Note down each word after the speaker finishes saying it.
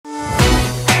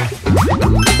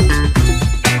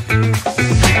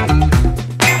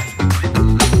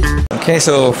Okay,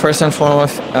 so first and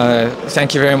foremost,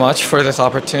 thank you very much for this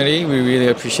opportunity. We really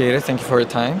appreciate it. Thank you for your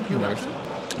time.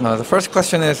 The first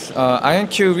question is,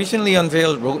 IonQ recently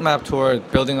unveiled roadmap toward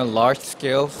building a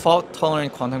large-scale,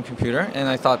 fault-tolerant quantum computer, and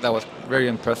I thought that was very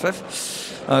impressive.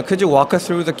 Could you walk us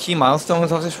through the key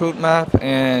milestones of this roadmap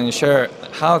and share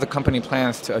how the company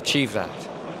plans to achieve that?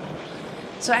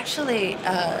 So actually,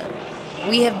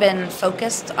 we have been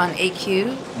focused on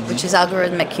AQ, which is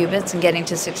algorithmic qubits, and getting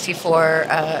to 64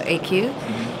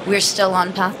 AQ. We're still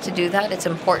on path to do that. It's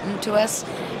important to us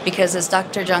because as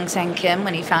Dr. Jung Sang Kim,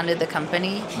 when he founded the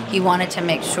company, he wanted to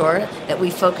make sure that we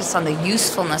focus on the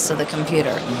usefulness of the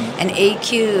computer. And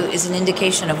AQ is an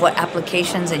indication of what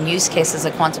applications and use cases a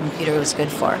quantum computer was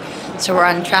good for. So we're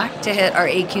on track to hit our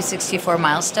AQ 64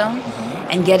 milestone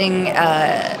and getting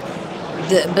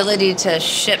the ability to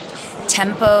ship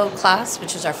Tempo class,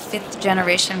 which is our 5th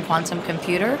generation quantum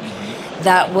computer,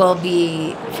 that will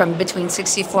be from between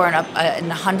 64 and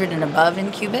 100 and above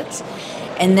in qubits.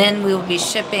 And then we will be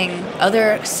shipping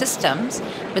other systems.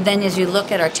 But then as you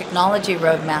look at our technology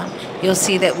roadmap, you'll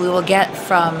see that we will get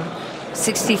from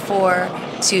 64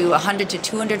 to 100 to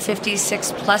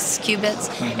 256 plus qubits.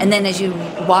 And then as you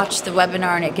watch the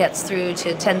webinar and it gets through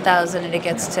to 10,000 and it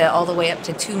gets to all the way up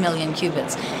to 2 million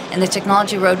qubits. And the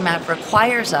technology roadmap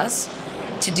requires us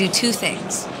to do two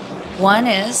things. One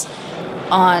is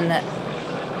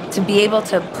to be able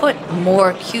to put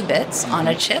more qubits on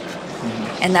a chip.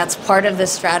 And that's part of the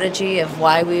strategy of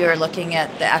why we are looking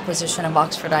at the acquisition of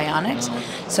Oxford Ionics.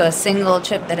 So a single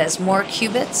chip that has more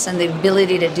qubits and the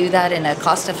ability to do that in a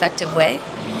cost-effective way.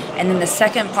 And then the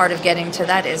second part of getting to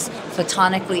that is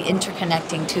photonically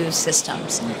interconnecting two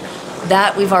systems.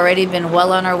 That we've already been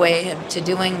well on our way to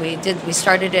doing. We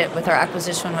started it with our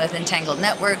acquisition with Entangled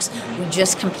Networks. We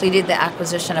just completed the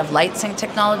acquisition of LightSync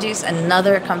Technologies,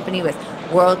 another company with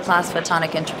world-class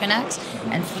photonic interconnects.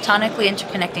 And photonically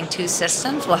interconnecting two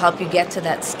systems will help you get to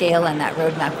that scale and that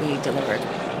roadmap we delivered.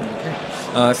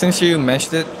 Since you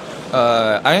mentioned it,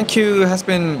 IonQ has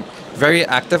been very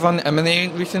active on M&A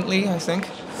recently, I think.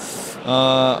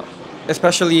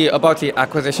 Especially about the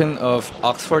acquisition of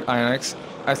Oxford Ionics.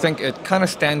 I think it kind of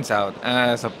stands out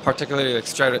as a particularly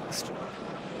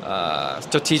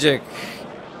strategic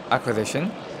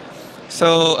acquisition.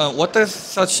 So what does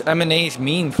such M&As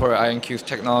mean for IonQ's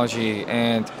technology,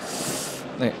 and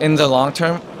in the long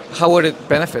term, how would it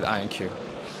benefit IonQ?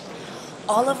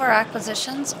 All of our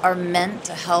acquisitions are meant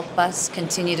to help us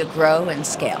continue to grow and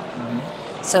scale.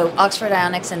 So Oxford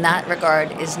Ionics in that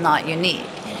regard is not unique.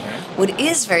 What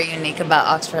is very unique about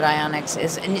Oxford Ionics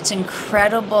is its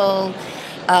incredible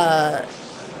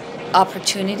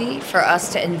opportunity for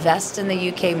us to invest in the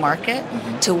UK market,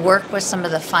 to work with some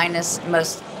of the finest,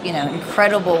 most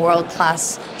incredible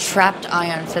world-class trapped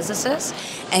ion physicists,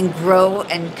 and grow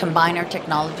and combine our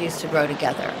technologies to grow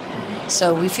together.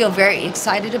 So we feel very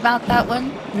excited about that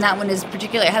one. And that one is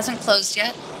particularly, it hasn't closed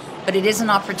yet, but it is an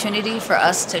opportunity for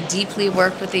us to deeply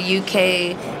work with the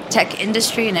UK tech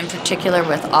industry, and in particular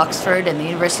with Oxford and the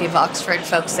University of Oxford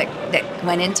folks that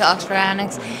went into Oxford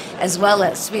Ionics, as well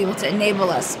as to be able to enable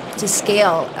us to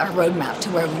scale our roadmap to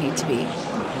where we need to be.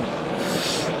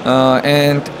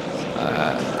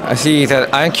 I see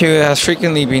that IonQ has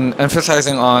frequently been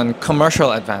emphasizing on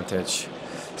commercial advantage.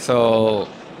 So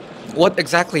what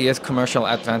exactly is commercial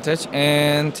advantage,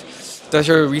 and does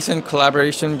your recent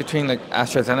collaboration between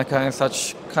AstraZeneca and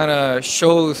such kind of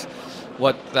shows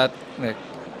what that,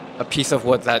 a piece of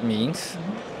what that means?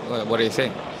 What do you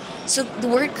think? So the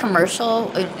word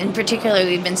commercial, in particular,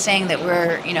 we've been saying that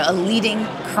we're a leading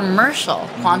commercial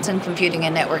quantum computing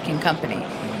and networking company.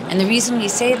 And the reason we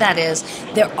say that is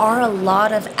there are a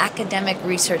lot of academic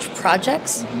research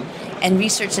projects and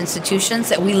research institutions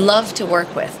that we love to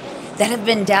work with that have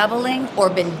been dabbling or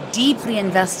been deeply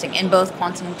investing in both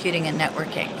quantum computing and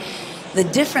networking. The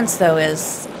difference, though,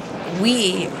 is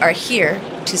we are here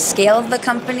to scale the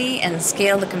company and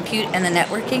scale the compute and the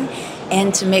networking,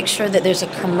 and to make sure that there's a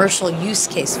commercial use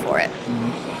case for it.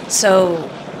 So,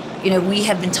 we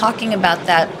have been talking about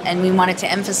that, and we wanted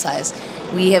to emphasize.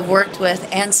 We have worked with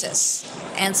ANSYS.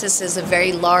 ANSYS is a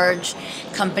very large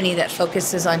company that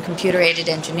focuses on computer-aided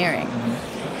engineering.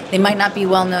 They might not be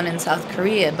well known in South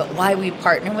Korea, but why we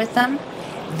partner with them,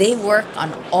 they work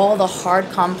on all the hard,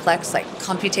 complex, like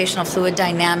computational fluid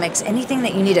dynamics, anything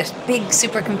that you need a big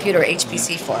supercomputer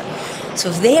HPC for. So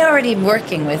if they're already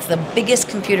working with the biggest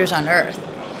computers on Earth,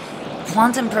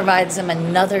 quantum provides them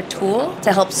another tool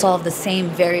to help solve the same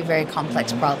very, very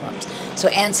complex problems. So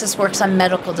ANSYS works on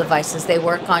medical devices. They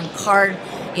work on card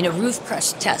roof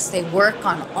crush tests. They work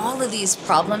on all of these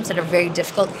problems that are very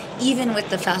difficult, even with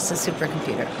the fastest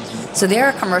supercomputer. So they're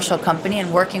a commercial company,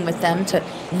 and working with them to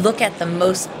look at the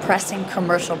most pressing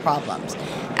commercial problems.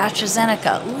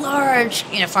 AstraZeneca, large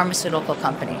pharmaceutical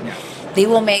company. They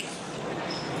will make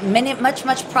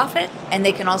much profit, and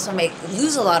they can also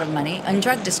lose a lot of money on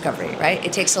drug discovery, right?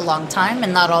 It takes a long time,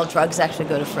 and not all drugs actually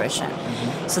go to fruition.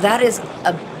 So that is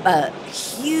a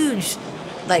huge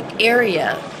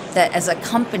area that as a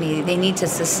company they need to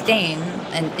sustain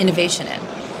an innovation in.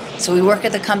 So we work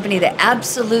at the company that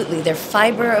absolutely their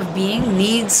fiber of being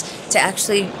needs to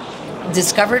actually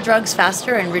discover drugs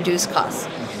faster and reduce costs.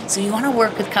 So you want to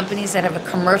work with companies that have a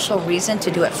commercial reason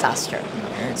to do it faster.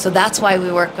 So that's why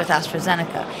we work with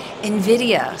AstraZeneca.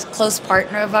 NVIDIA, a close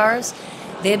partner of ours,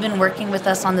 they've been working with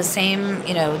us on the same,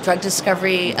 drug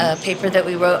discovery paper that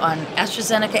we wrote on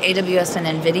AstraZeneca, AWS, and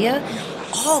NVIDIA.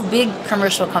 All big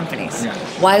commercial companies. Yeah.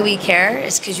 Why we care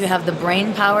is because you have the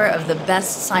brain power of the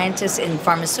best scientists in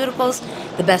pharmaceuticals,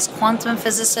 the best quantum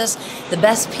physicists, the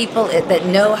best people that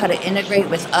know how to integrate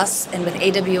with us and with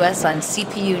AWS on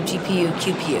CPU, GPU,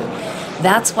 QPU.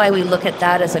 That's why we look at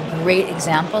that as a great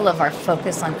example of our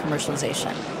focus on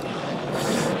commercialization.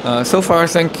 So far, I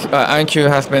think Aioncue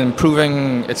has been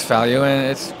proving its value,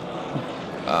 and it's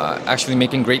actually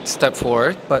making great step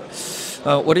forward. But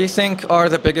what do you think are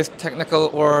the biggest technical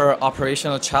or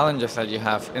operational challenges that you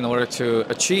have in order to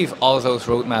achieve all of those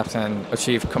roadmaps and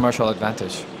achieve commercial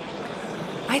advantage?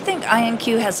 I think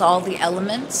Aioncue has all the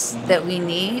elements that we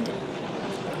need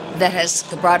that has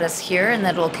brought us here and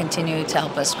that will continue to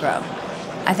help us grow.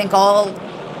 I think all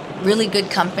really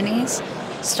good companies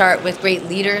start with great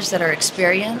leaders that are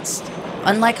experienced.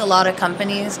 Unlike a lot of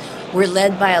companies, we're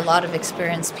led by a lot of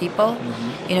experienced people.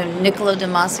 Niccolo De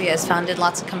Masi has founded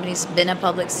lots of companies, been a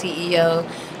public CEO.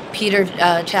 Peter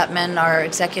Chapman, our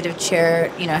executive chair,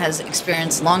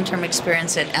 has long-term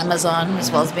experience at Amazon,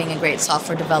 as well as being a great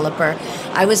software developer.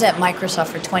 I was at Microsoft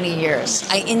for 20 years.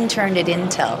 I interned at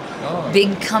Intel.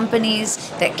 Big companies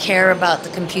that care about the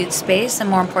compute space, and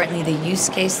more importantly, the use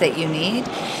case that you need.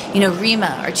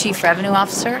 Rima, our chief revenue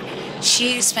officer,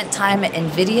 she spent time at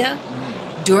NVIDIA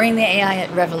during the AI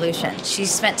revolution. She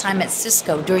spent time at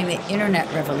Cisco during the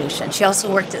internet revolution. She also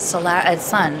worked at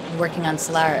Sun, working on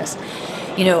Solaris.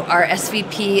 Our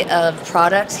SVP of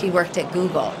products, he worked at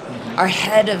Google. Our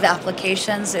head of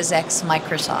applications is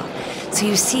ex-Microsoft. So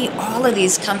you see all of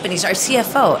these companies. Our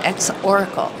CFO,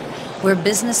 ex-Oracle. We're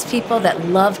business people that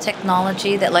love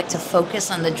technology, that like to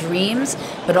focus on the dreams,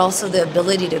 but also the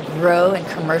ability to grow and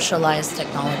commercialize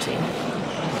technology.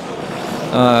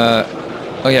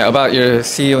 About your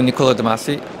CEO, Niccolo De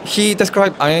Masi. He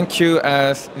described Aioncue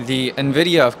as the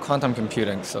NVIDIA of quantum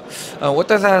computing. So what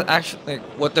does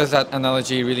that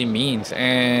analogy really mean?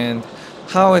 And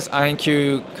how is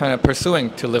Aioncue kind of pursuing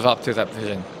to live up to that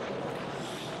vision?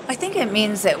 I think it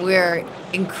means that we're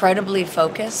incredibly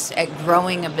focused at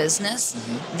growing a business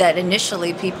that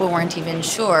initially people weren't even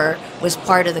sure was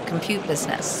part of the compute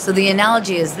business. So the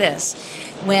analogy is this.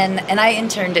 And I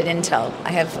interned at Intel.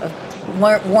 I have a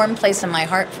warm place in my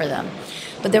heart for them.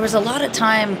 But there was a lot of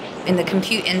time in the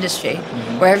compute industry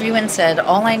where everyone said,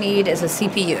 all I need is a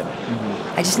CPU.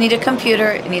 I just need a computer,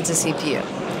 it needs a CPU.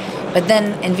 But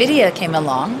then NVIDIA came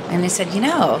along and they said,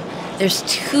 there's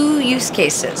two use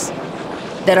cases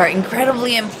that are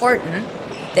incredibly important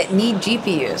that need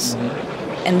GPUs.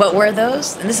 And what were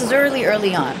those? And this is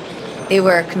early on. They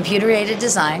were computer-aided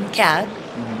design, CAD,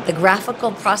 the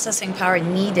graphical processing power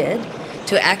needed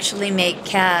to actually make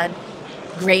CAD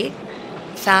great,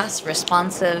 fast,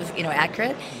 responsive,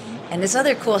 accurate. And this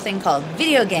other cool thing called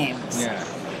video games.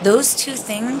 Those two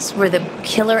things were the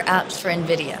killer apps for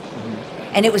NVIDIA.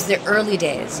 And it was their early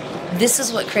days. This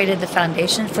is what created the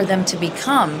foundation for them to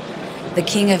become the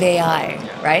king of AI,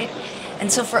 right?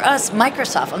 And so for us,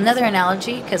 Microsoft, another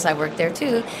analogy, because I worked there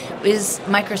too, is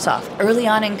Microsoft. Early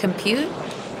on in compute,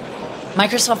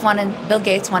 Bill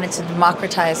Gates wanted to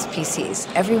democratize PCs.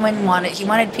 He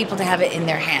wanted people to have it in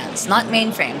their hands, not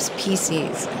mainframes,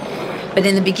 PCs. But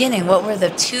in the beginning, what were the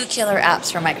two killer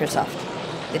apps for Microsoft?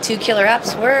 The two killer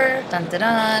apps were,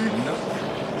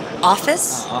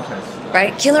 Office.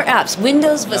 Right? Killer apps.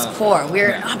 Windows was core.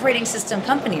 We're an operating system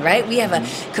company, right? We have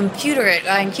a computer at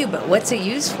Aioncue, but what's it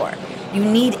used for? You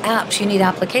need apps, you need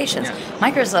applications.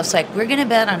 Microsoft's like, we're going to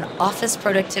bet on office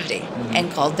productivity, and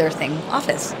called their thing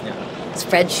Office.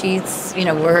 Spreadsheets,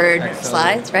 Word, Excel,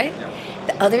 slides, right?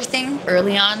 The other thing,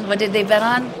 early on, what did they bet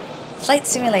on? Flight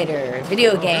simulator,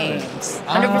 video games,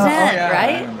 100%,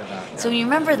 right? So you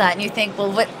remember that and you think,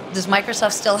 well, what does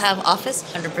Microsoft still have Office?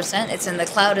 100%. It's in the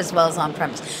cloud as well as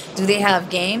on-premise. Do they have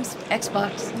games?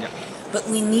 Xbox. But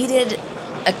we needed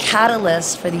a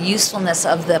catalyst for the usefulness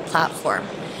of the platform.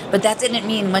 But that didn't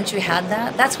mean once you had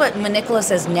that, that's what when Nicola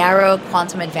says narrow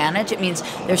quantum advantage, it means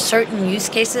there's certain use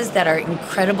cases that are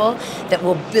incredible that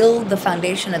will build the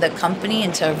foundation of the company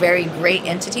into a very great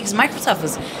entity. Because Microsoft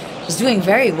was doing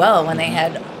very well when they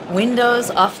had Windows,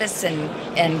 Office,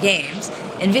 and games.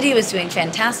 NVIDIA was doing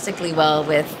fantastically well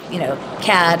with,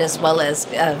 CAD as well as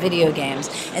video games.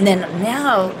 And then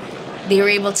now they were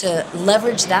able to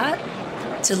leverage that,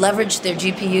 to leverage their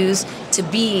GPUs to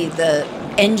be the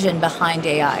engine behind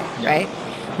AI, right?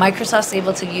 Microsoft's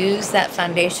able to use that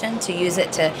foundation, to use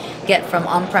it to get from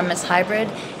on-premise hybrid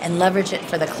and leverage it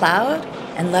for the cloud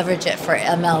and leverage it for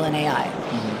ML and AI.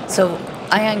 Mm-hmm. So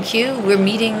IonQ, we're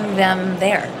meeting them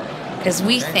there because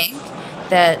we think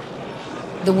that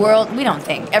the world, we don't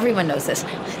think, everyone knows this,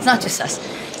 it's not just us.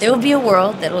 There will be a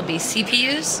world that will be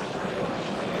CPUs,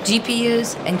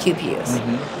 GPUs, and QPUs.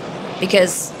 Mm-hmm.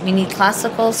 Because we need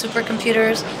classical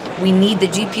supercomputers, we need the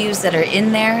GPUs that are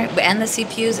in there and the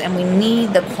CPUs, and we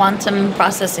need the quantum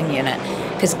processing unit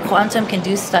because quantum can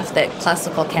do stuff that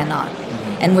classical cannot.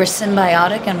 Mm-hmm. And we're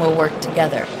symbiotic and we'll work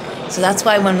together. So that's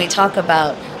why when we talk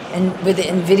about with the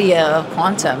NVIDIA of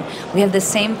quantum, we have the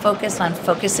same focus on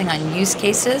focusing on use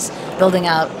cases, building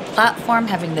out platform,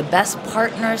 having the best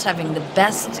partners, having the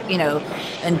best,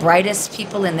 and brightest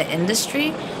people in the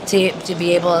industry to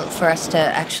be able for us to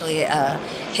actually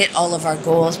hit all of our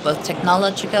goals, both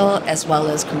technological as well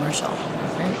as commercial.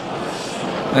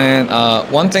 And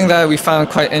one thing that we found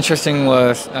quite interesting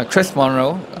was Chris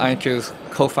Monroe, IonCue's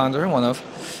co-founder,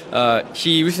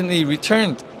 he recently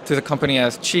returned to the company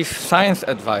as chief science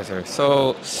advisor.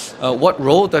 So what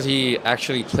role does he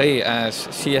actually play as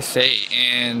CSA,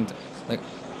 and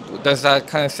does that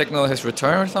kind of signal his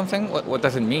return or something? What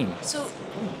does it mean? So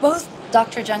both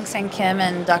Dr. Jung-Sang Kim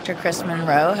and Dr. Chris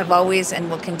Monroe have always and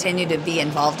will continue to be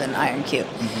involved in IonQ.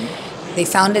 Mm-hmm. They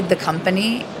founded the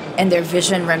company and their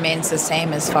vision remains the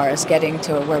same as far as getting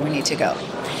to where we need to go.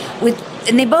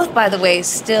 And they both, by the way,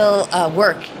 still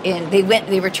work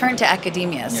they returned to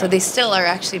academia. So they still are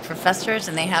actually professors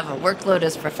and they have a workload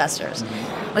as professors.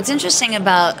 Mm-hmm. What's interesting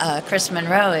about Chris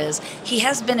Monroe is he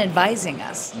has been advising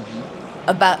us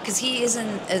because he is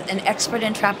an expert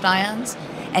in trapped ions,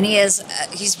 and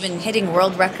he's been hitting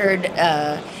world records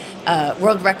that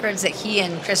he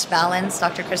and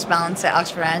Dr. Chris Balance at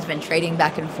Oxford Ions, been trading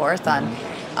back and forth on.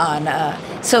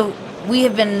 So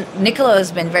Nicola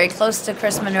has been very close to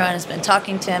Chris Monroe and has been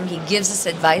talking to him. He gives us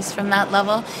advice from that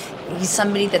level. He's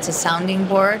somebody that's a sounding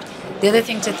board. The other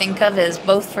thing to think of is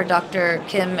both for Dr.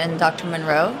 Kim and Dr.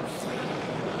 Monroe,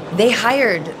 they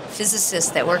hired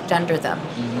physicists that worked under them.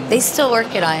 Mm-hmm. They still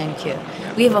work at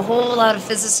IonQ. We have a whole lot of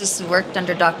physicists who worked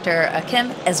under Dr.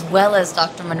 Kim as well as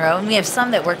Dr. Monroe, and we have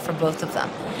some that work for both of them.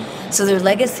 So their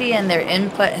legacy and their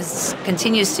input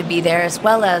continues to be there, as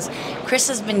well as Chris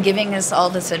has been giving us all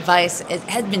this advice. It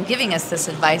had been giving us this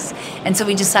advice, and so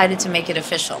we decided to make it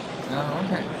official. Oh,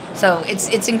 okay. So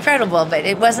it's incredible, but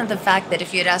it wasn't the fact that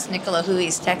if you had asked Nicola who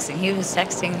he's texting, he was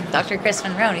texting Dr. Chris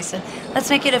Monroe, and he said, let's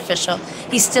make it official.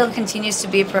 He still continues to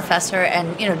be a professor,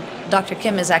 and Dr.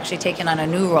 Kim has actually taken on a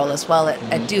new role as well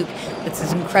at Duke.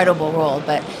 It's an incredible role,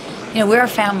 but we're a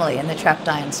family in the trapped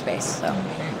ion space. So.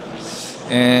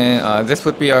 And this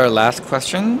would be our last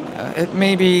question. It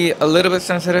may be a little bit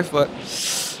sensitive, but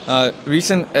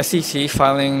recent SEC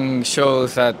filing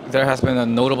shows that there has been a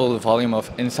notable volume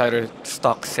of insider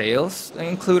stock sales,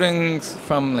 including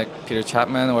from Peter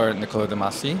Chapman or Nicola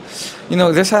Demasi.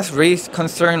 This has raised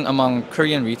concern among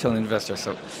Korean retail investors.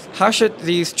 So how should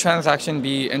these transactions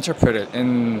be interpreted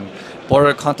in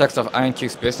broader context of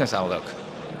IonQ's business outlook?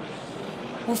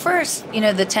 Well, first, the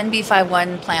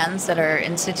 10b5-1 plans that are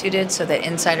instituted so that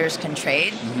insiders can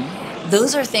trade,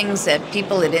 those are things that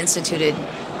people had instituted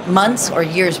months or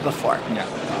years before. Yeah.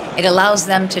 It allows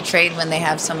them to trade when they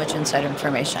have so much insider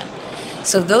information.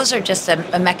 So those are just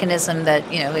a mechanism that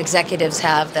executives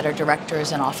have that are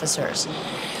directors and officers.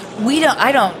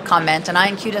 I don't comment, and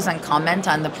IonQ doesn't comment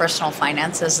on the personal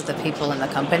finances of the people in the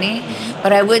company,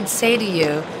 but I would say to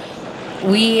you,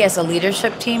 we as a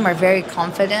leadership team are very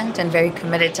confident and very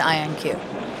committed to IonQ.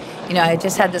 I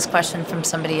just had this question from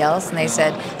somebody else, and they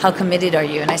said, how committed are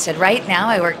you? And I said, right now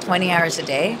I work 20 hours a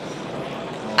day.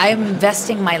 I'm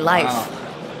investing my life,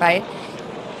 right?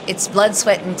 It's blood,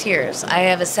 sweat, and tears. I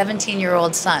have a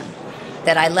 17-year-old son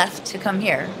that I left to come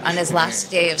here on his last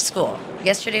day of school.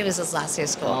 Yesterday was his last day of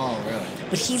school. Oh, really?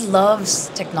 But he loves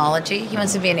technology. He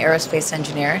wants to be an aerospace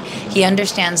engineer. He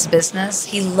understands business.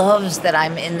 He loves that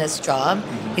I'm in this job.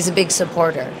 He's a big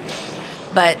supporter.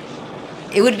 But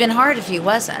it would have been hard if he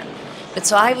wasn't. But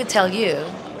so I would tell you,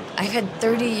 I've had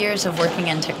 30 years of working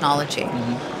in technology.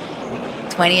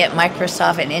 20 20 at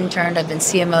Microsoft and interned. I've been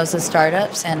CMOs of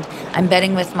startups, and I'm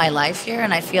betting with my life here,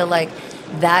 and I feel like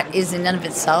that is in and of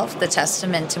itself the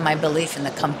testament to my belief in the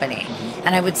company.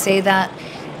 And I would say that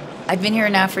I've been here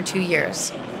now for 2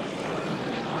 years.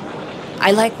 I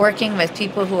like working with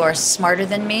people who are smarter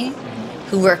than me,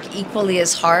 who work equally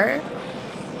as hard,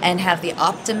 and have the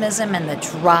optimism and the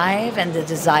drive and the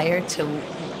desire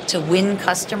to win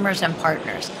customers and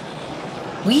partners.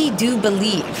 We do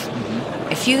believe,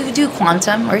 if you do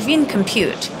quantum or even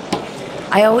compute,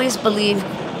 I always believe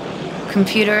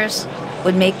computers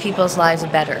would make people's lives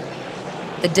better.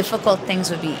 The difficult things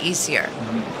would be easier.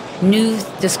 New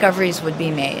discoveries would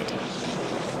be made.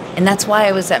 And that's why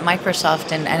I was at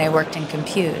Microsoft and I worked in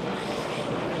compute.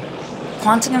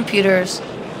 Quantum computers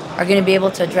are going to be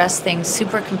able to address things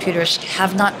supercomputers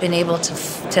have not been able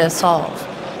to solve.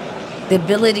 The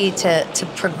ability to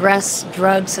progress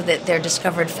drugs so that they're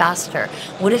discovered faster.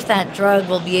 What if that drug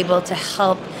will be able to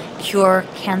help cure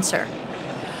cancer?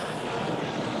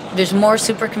 There's more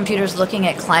supercomputers looking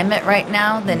at climate right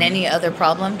now than any other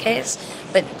problem case,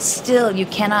 but still you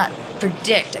cannot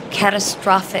predict a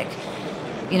catastrophic,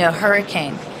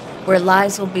 hurricane where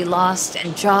lives will be lost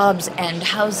and jobs and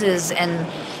houses. And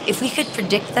if we could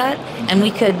predict that and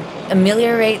we could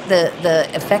ameliorate the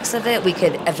effects of it, we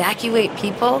could evacuate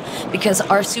people because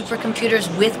our supercomputers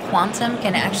with quantum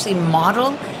can actually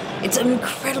model. It's an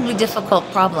incredibly difficult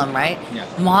problem, right? Yeah.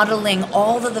 Modeling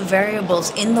all of the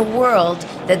variables in the world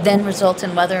that then result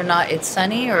in whether or not it's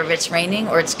sunny or if it's raining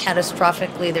or it's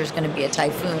catastrophically there's going to be a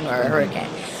typhoon or a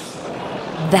hurricane.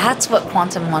 That's what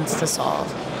quantum wants to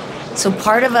solve. So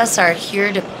part of us are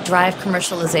here to drive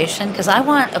commercialization because I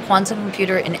want a quantum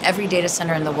computer in every data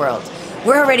center in the world.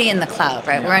 We're already in the cloud,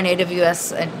 right? Yeah. We're on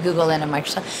AWS and Google and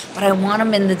Microsoft, but I want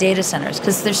them in the data centers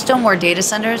because there's still more data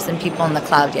centers than people in the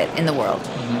cloud yet in the world.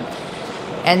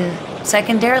 And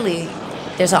secondarily,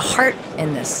 there's a heart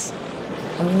in this.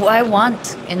 I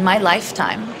want in my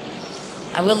lifetime,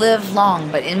 I will live long,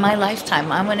 but in my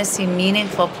lifetime, I want to see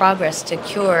meaningful progress to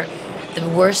cure the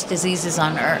worst diseases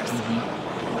on earth.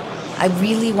 I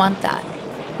really want that.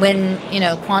 When,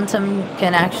 quantum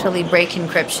can actually break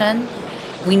encryption,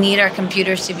 we need our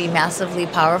computers to be massively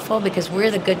powerful because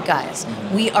we're the good guys.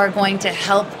 We are going to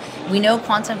help. We know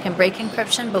quantum can break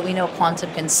encryption, but we know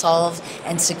quantum can solve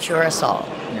and secure us all.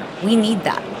 Yeah. We need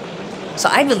that. So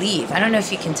I believe, I don't know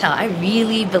if you can tell, I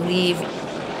really believe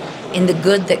in the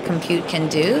good that compute can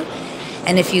do.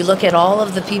 And if you look at all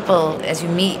of the people, as you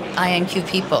meet Aionkyu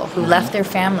people who left their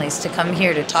families to come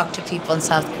here to talk to people in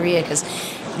South Korea, because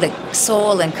like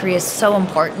Seoul and Korea is so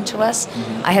important to us.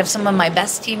 I have some of my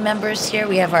best team members here.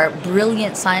 We have our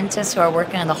brilliant scientists who are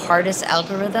working on the hardest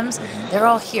algorithms. They're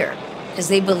all here because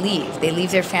they believe. They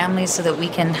leave their families so that we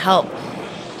can help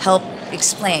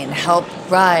explain, help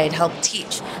guide, help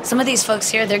teach. Some of these folks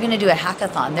here, they're going to do a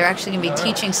hackathon. They're actually going to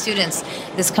be teaching students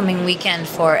this coming weekend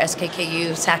for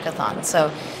SKKU's hackathon.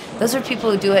 So those are people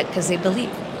who do it because they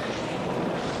believe.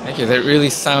 Thank you. That really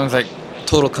sounds like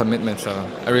total commitment, so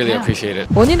I really appreciate it.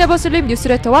 머니네버슬립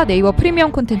뉴스레터와 네이버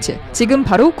프리미엄 콘텐츠 지금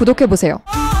바로 구독해보세요.